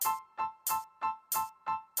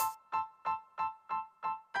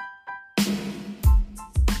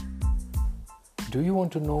Do you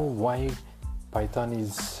want to know why Python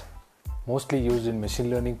is mostly used in machine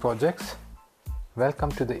learning projects?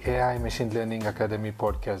 Welcome to the AI Machine Learning Academy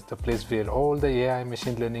podcast, the place where all the AI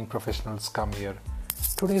machine learning professionals come here.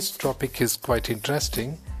 Today's topic is quite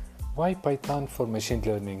interesting. Why Python for machine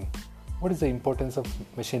learning? What is the importance of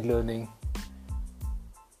machine learning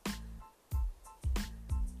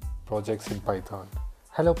projects in Python?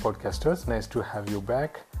 Hello podcasters, nice to have you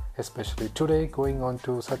back. Especially today, going on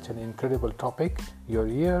to such an incredible topic. You're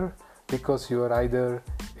here because you are either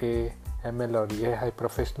a ML or AI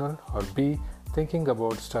professional, or B, thinking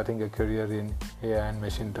about starting a career in AI and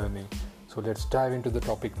machine learning. So let's dive into the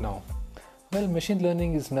topic now. Well, machine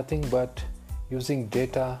learning is nothing but using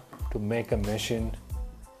data to make a machine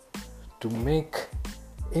to make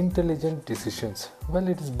intelligent decisions. Well,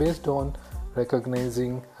 it is based on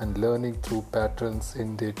recognizing and learning through patterns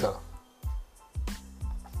in data.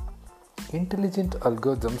 Intelligent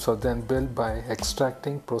algorithms are then built by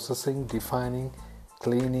extracting, processing, defining,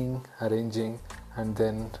 cleaning, arranging, and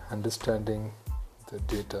then understanding the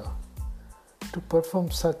data. To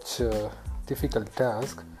perform such a difficult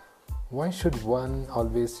task, why should one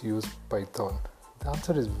always use Python? The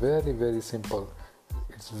answer is very simple.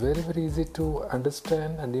 It's very easy to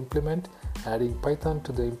understand and implement. Adding Python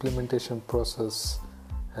to the implementation process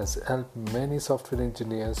has helped many software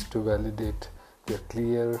engineers to validate their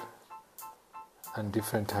clear and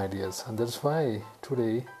different ideas, and that's why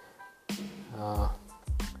today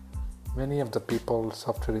many of the people,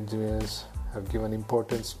 software engineers, have given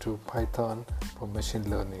importance to Python for machine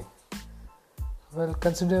learning. Well,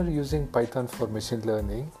 consider using Python for machine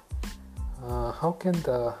learning. How can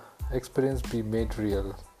the experience be made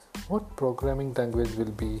real? What programming language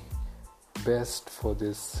will be best for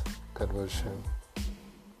this conversion?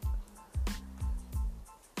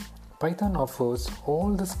 Python offers all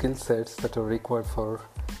the skill sets that are required for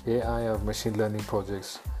AI or machine learning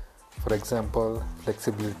projects. For example,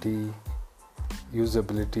 flexibility,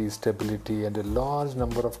 usability, stability, and a large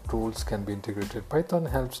number of tools can be integrated. Python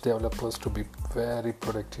helps developers to be very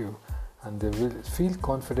productive, and they will feel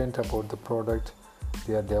confident about the product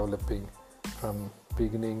they are developing from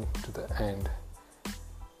beginning to the end,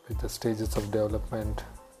 with the stages of development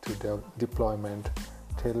to deployment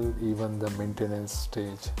till even the maintenance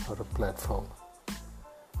stage or a platform.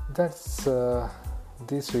 That's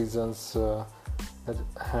these reasons that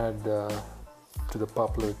had to the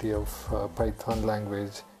popularity of Python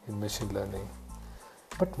language in machine learning.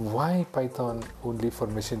 But why Python only for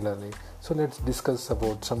machine learning? So let's discuss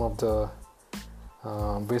about some of the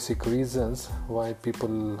basic reasons why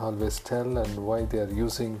people always tell and why they are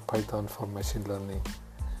using Python for machine learning.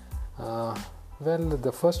 Well,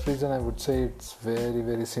 the first reason I would say it's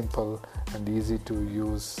very simple and easy to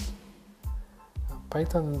use.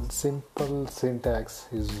 Python simple syntax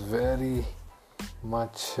is very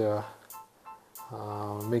much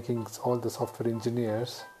making all the software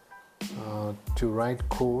engineers to write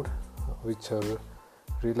code which are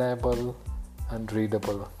reliable and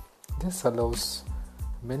readable. This allows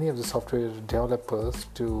many of the software developers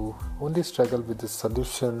to only struggle with the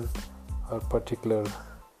solution or particular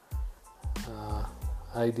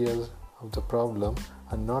ideas of the problem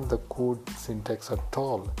and not the code syntax at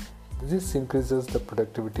all. This increases the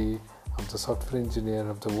productivity of the software engineer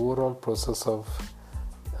of the overall process of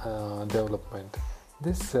development.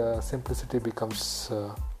 This simplicity becomes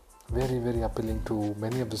very appealing to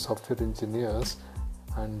many of the software engineers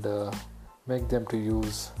and make them to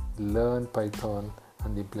learn Python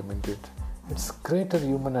and implement it. Its greater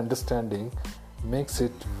human understanding makes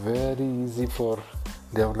it very easy for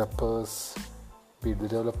developers, be it the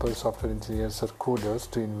developers, software engineers, or coders,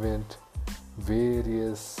 to invent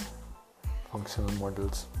various functional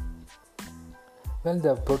models. Well,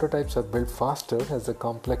 the prototypes are built faster as a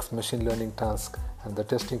complex machine learning task, and the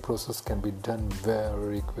testing process can be done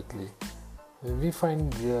very quickly. We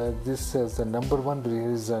find this as the number one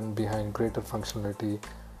reason behind greater functionality.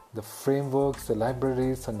 The frameworks, the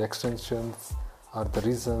libraries, and extensions are the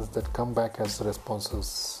reasons that come back as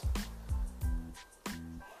responses.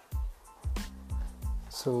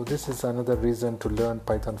 So this is another reason to learn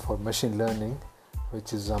Python for machine learning,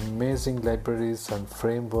 which is amazing libraries and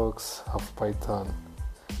frameworks of Python.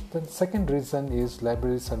 The second reason is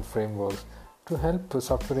libraries and frameworks. To help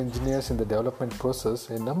software engineers in the development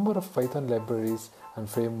process, a number of Python libraries and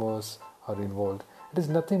frameworks are involved. It is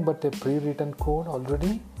nothing but a pre-written code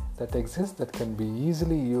already that exists that can be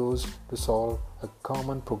easily used to solve a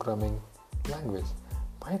common programming language.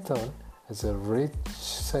 Python is a rich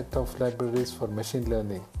set of libraries for machine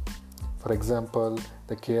learning. For example,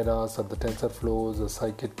 the Keras or the TensorFlows, the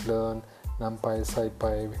Scikit-learn, NumPy,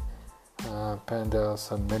 SciPy,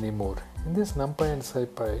 Pandas, and many more. In this, NumPy and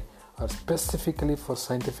SciPy are specifically for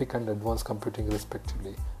scientific and advanced computing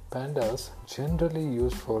respectively. Pandas generally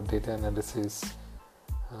used for data analysis,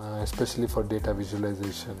 especially for data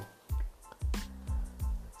visualization.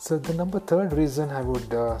 So the third reason I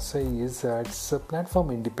would say is that it's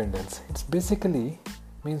platform independence. It's basically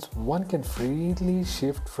means one can freely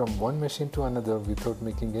shift from one machine to another without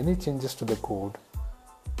making any changes to the code,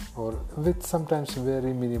 or with sometimes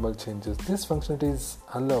very minimal changes. This functionality is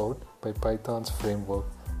allowed by Python's framework.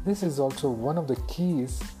 This is also one of the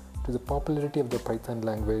keys to the popularity of the Python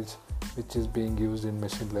language, which is being used in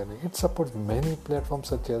machine learning. It supports many platforms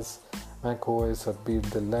such as Mac OS, or be it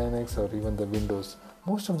the Linux or even the Windows.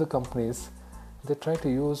 Most of the companies, they try to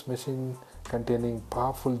use machine containing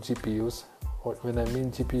powerful GPUs, or when I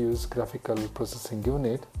mean GPUs, graphical processing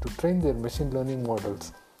unit, to train their machine learning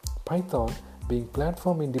models. Python, being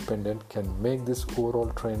platform independent, can make this overall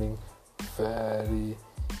training very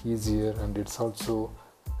easier, and it's also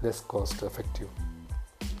less cost effective.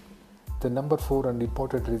 The number 4 and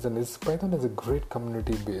important reason is Python has a great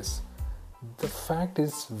community base. The fact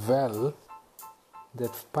is, that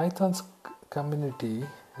Python's community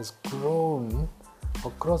has grown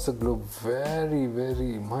across the globe very,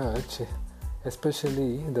 very much,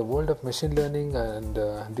 especially in the world of machine learning and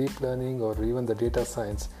deep learning, or even the data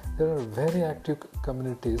science. There are very active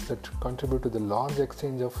communities that contribute to the large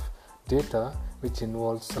exchange of data, which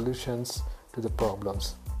involves solutions to the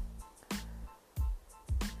problems.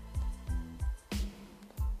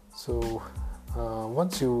 So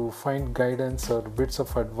once you find guidance or bits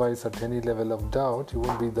of advice at any level of doubt, you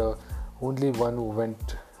won't be the only one who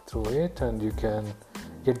went through it, and you can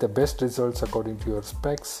get the best results according to your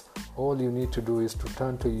specs. All you need to do is to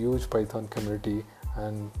turn to a huge Python community,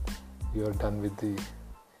 and you're done with the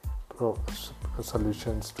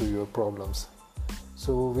solutions to your problems.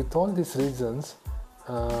 So with all these reasons,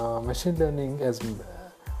 machine learning has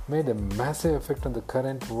made a massive effect on the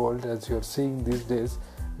current world. As you're seeing these days,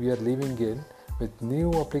 we are living in, with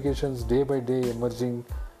new applications day by day emerging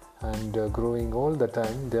and growing all the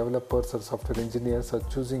time. Developers or software engineers are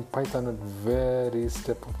choosing Python at various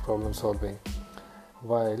steps of problem solving,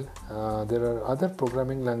 while there are other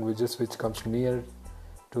programming languages which comes near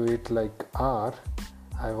to it, like R.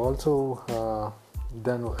 I've also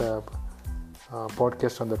done a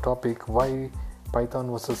podcast on the topic, why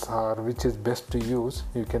Python versus R, which is best to use.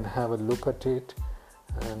 You can have a look at it,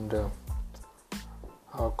 and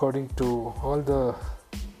according to all the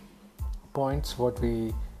points what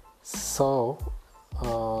we saw,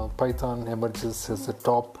 Python emerges as the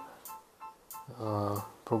top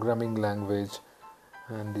programming language,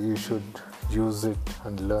 and you should use it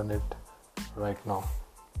and learn it right now.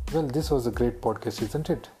 Well, this was a great podcast, isn't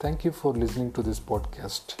it? Thank you for listening to this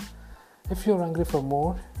podcast. If you're hungry for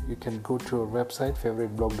more, you can go to our website,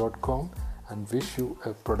 favoriteblog.com, and wish you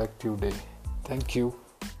a productive day. Thank you.